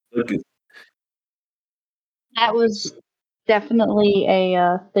good. That was definitely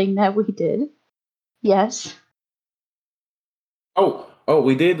a thing that we did. Yes. Oh,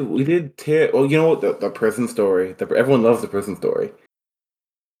 we did tear. Well, you know what? The prison story. Everyone loves the prison story.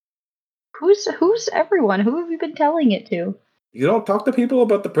 Who's everyone? Who have you been telling it to? You don't talk to people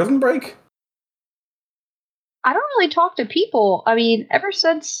about the prison break. I don't really talk to people. I mean, ever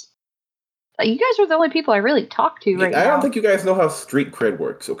since you guys are the only people I really talk to right I now. don't think you guys know how street cred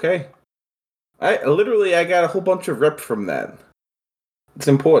works. Okay. I got a whole bunch of rep from that. It's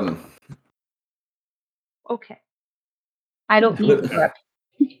important. Okay. I don't need the rep.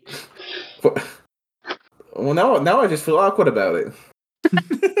 Well, now I just feel awkward about it.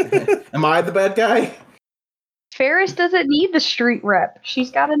 Am I the bad guy? Ferris doesn't need the street rep. She's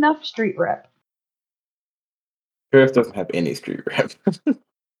got enough street rep. Sheriff doesn't have any street rep.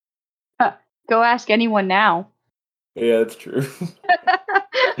 Go ask anyone now. Yeah, that's true.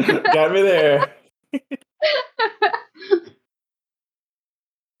 Got me there.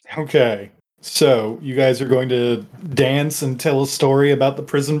 Okay. So, you guys are going to dance and tell a story about the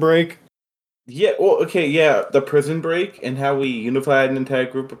prison break? Yeah, well, okay, yeah, the prison break and how we unified an entire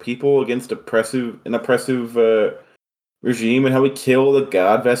group of people against an oppressive regime and how we killed a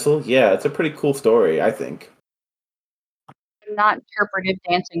god vessel. Yeah, it's a pretty cool story, I think. I'm not interpretive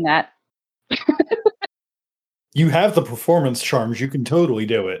dancing that. You have the performance charms. You can totally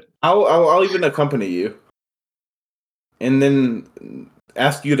do it. I'll even accompany you, and then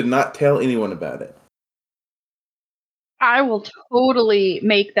ask you to not tell anyone about it. I will totally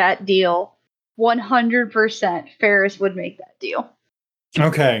make that deal. 100% Ferris would make that deal.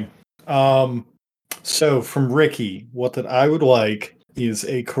 Okay. So from Ricky, what that I would like is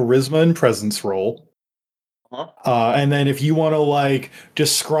a charisma and presence roll. And then if you want to like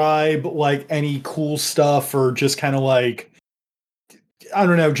describe like any cool stuff or just kind of like I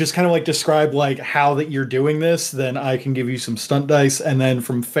don't know, just kind of like describe like how that you're doing this, then I can give you some stunt dice. And then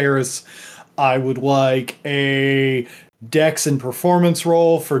from Ferris, I would like a dex and performance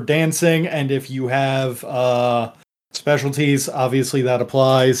roll for dancing. And if you have specialties, obviously that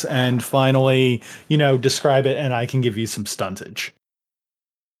applies. And finally, describe it and I can give you some stuntage.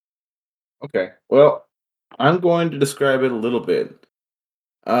 Okay. Well, I'm going to describe it a little bit.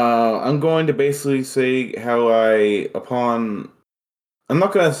 I'm going to basically say how I'm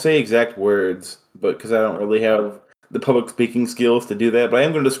not going to say exact words, but because I don't really have the public speaking skills to do that, but I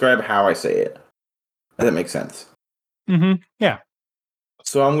am going to describe how I say it. If that makes sense. Mm-hmm. Yeah.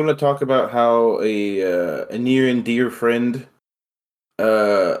 So I'm going to talk about how a near and dear friend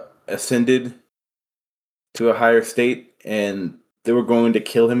ascended to a higher state, and they were going to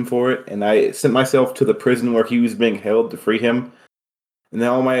kill him for it. And I sent myself to the prison where he was being held to free him. And then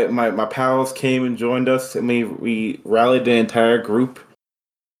all my pals came and joined us, and we rallied the entire group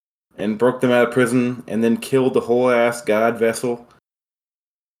and broke them out of prison, and then killed the whole ass god vessel.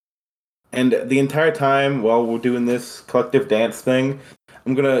 And the entire time while we're doing this collective dance thing,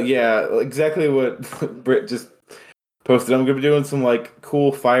 I'm gonna, yeah, exactly what Britt just posted. I'm gonna be doing some like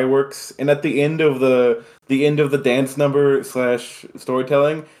cool fireworks, and at the end of the dance number /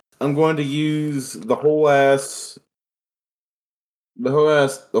 storytelling, I'm going to use the whole ass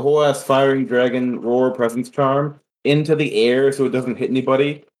firing dragon roar presence charm into the air so it doesn't hit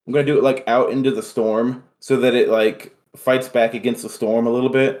anybody. I'm gonna do it like out into the storm so that it like fights back against the storm a little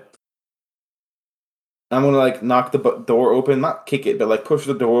bit. I'm gonna like knock the door open, not kick it, but like push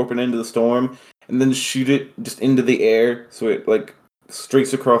the door open into the storm, and then shoot it just into the air so it like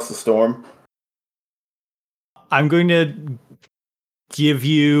streaks across the storm. I'm going to give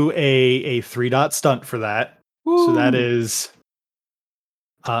you a 3-dot stunt for that. So that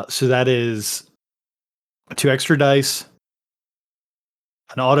is 2 extra dice,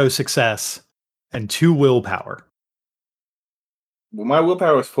 an auto success, and 2 willpower. Well, my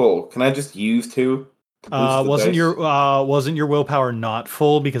willpower is full. Can I just use 2? To boost the Wasn't your willpower not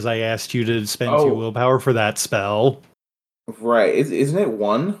full because I asked you to spend 2 willpower for that spell? Right. Isn't it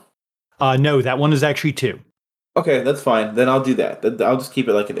 1? No, that one is actually 2. Okay, that's fine. Then I'll do that. I'll just keep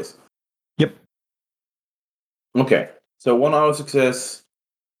it like it is. Yep. Okay. So 1 auto success,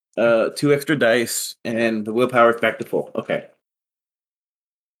 2 extra dice, and the willpower is back to full. Okay.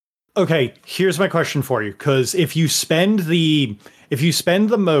 Okay, here's my question for you, because if you spend the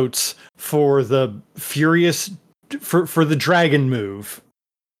motes for the for the dragon move,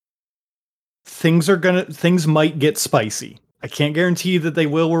 things might get spicy. I can't guarantee that they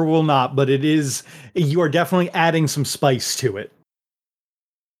will or will not, but you are definitely adding some spice to it.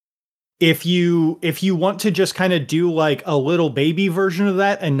 If you want to just kind of do like a little baby version of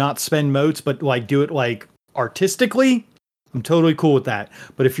that and not spend motes, but like do it like artistically, I'm totally cool with that.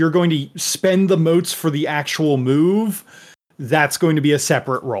 But if you're going to spend the motes for the actual move, that's going to be a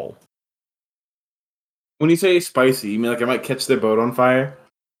separate roll. When you say spicy, you mean like I might catch their boat on fire?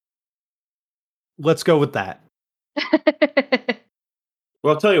 Let's go with that.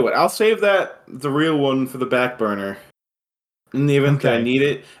 Well, I'll tell you what. I'll save the real one for the back burner. In the event that I need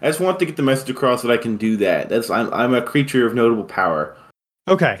it. I just want to get the message across that I can do that. I'm a creature of notable power.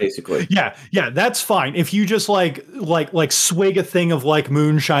 Okay. Basically. Yeah, that's fine. If you just like swig a thing of like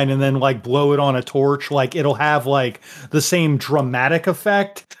moonshine and then like blow it on a torch, like it'll have like the same dramatic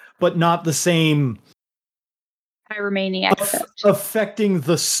effect, but not the same pyromaniac effect. Affecting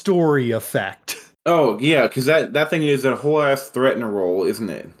the story effect. Oh, yeah, because that thing is a whole ass threat and a roll, isn't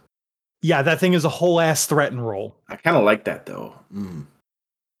it? Yeah, that thing is a whole ass threat and roll. I kind of like that though.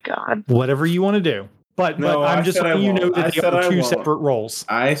 God. Whatever you want to do. But I'm just letting you know that they are 2 separate rolls.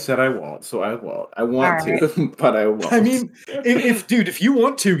 I said I won't, so I won't. I want to, but I won't. I mean, if you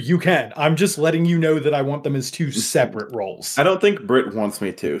want to, you can. I'm just letting you know that I want them as 2 separate rolls. I don't think Britt wants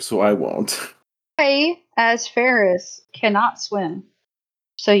me to, so I won't. I, as Ferris, cannot swim.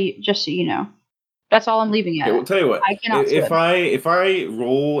 So just so you know. That's all I'm leaving it. Okay, well, tell you what. I cannot swim. If I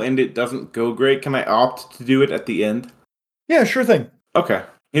roll and it doesn't go great, can I opt to do it at the end? Yeah, sure thing. Okay,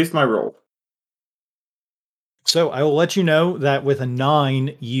 here's my roll. So I will let you know that with a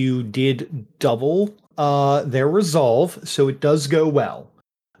 9, you did double their resolve, so it does go well.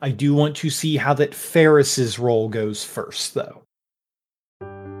 I do want to see how that Ferris's roll goes first, though.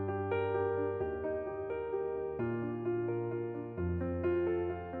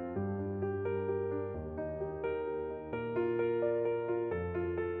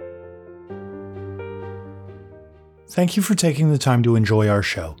 Thank you for taking the time to enjoy our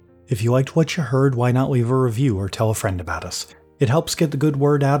show. If you liked what you heard, why not leave a review or tell a friend about us? It helps get the good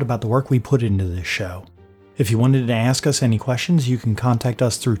word out about the work we put into this show. If you wanted to ask us any questions, you can contact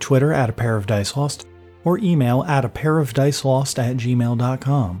us through Twitter at @ApairOfDiceLost or email at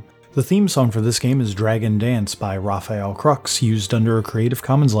 @ApairOfDiceLost@gmail.com. The theme song for this game is Dragon Dance by Raphael Crux, used under a Creative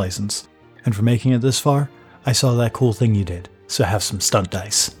Commons license. And for making it this far, I saw that cool thing you did, so have some stunt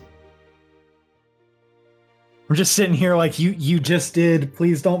dice. I'm just sitting here like, you just did.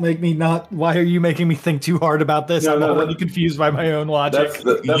 Please don't make me not. Why are you making me think too hard about this? I'm already confused by my own logic.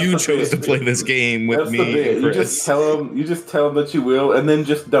 You chose to play this game with me. You just tell them that you will, and then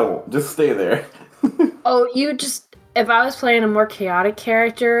just don't. Just stay there. If I was playing a more chaotic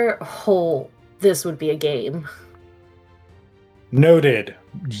character, this would be a game. Noted.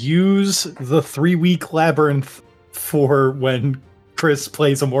 Use the 3-week labyrinth for when Chris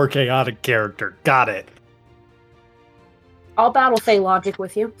plays a more chaotic character. Got it. I'll battle Fey logic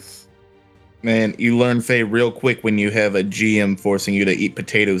with you. Man, you learn Fey real quick when you have a GM forcing you to eat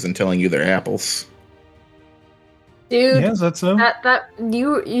potatoes and telling you they're apples. Dude, yes, that's so.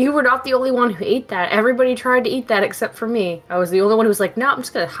 You were not the only one who ate that. Everybody tried to eat that except for me. I was the only one who was like, no, I'm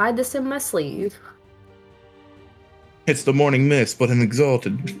just gonna hide this in my sleeve. It's the morning mist, but an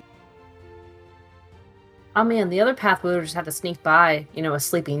Exalted. Oh man, the other path we would just have to sneak by, a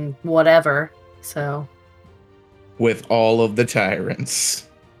sleeping whatever. So With all of the tyrants.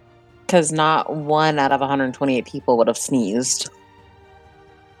 Because not 1 out of 128 people would have sneezed.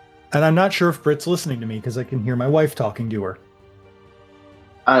 And I'm not sure if Britt's listening to me because I can hear my wife talking to her.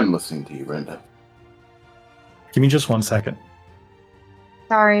 I'm listening to you, Brenda. Give me just 1 second.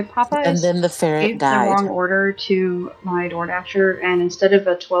 Sorry, Papa And then the ferret gave the died. wrong order to my DoorDasher, and instead of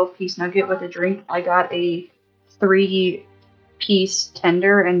a 12-piece nugget with a drink, I got a 3-piece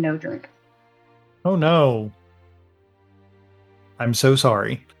tender and no drink. Oh no. I'm so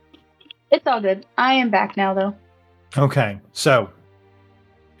sorry. It's all good. I am back now, though. Okay, so.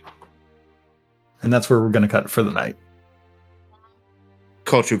 And that's where we're going to cut for the night.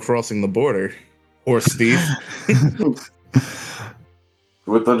 Caught you crossing the border, horse thief.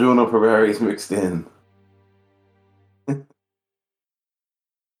 With the Juno berries mixed in.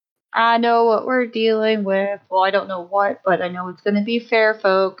 I know what we're dealing with. Well, I don't know what, but I know it's going to be fair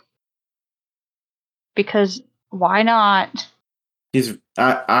folk. Because why not?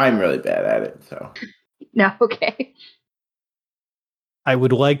 I'm really bad at it, so. No, okay. I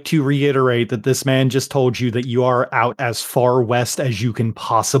would like to reiterate that this man just told you that you are out as far west as you can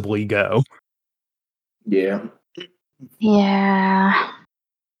possibly go. Yeah. Yeah.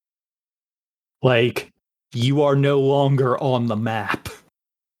 Like, you are no longer on the map.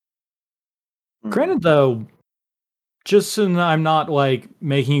 Granted, though, just so that I'm not like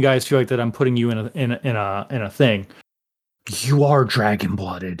making you guys feel like that I'm putting you in a thing. You are dragon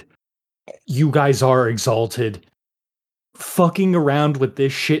blooded. You guys are exalted. Fucking around with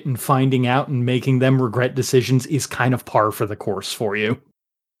this shit and finding out and making them regret decisions is kind of par for the course for you.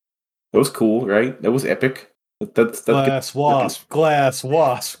 That was cool, right? That was epic. That's Glass wasp, glass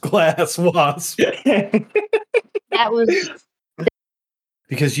wasp, glass wasp. That was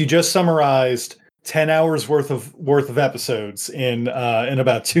Because you just summarized 10 hours worth of episodes in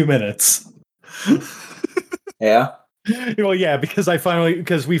about 2 minutes. Yeah. Well, yeah, because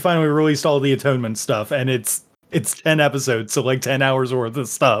we finally released all the atonement stuff, and it's 10 episodes, so like 10 hours worth of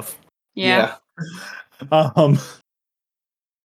stuff. yeah. Um,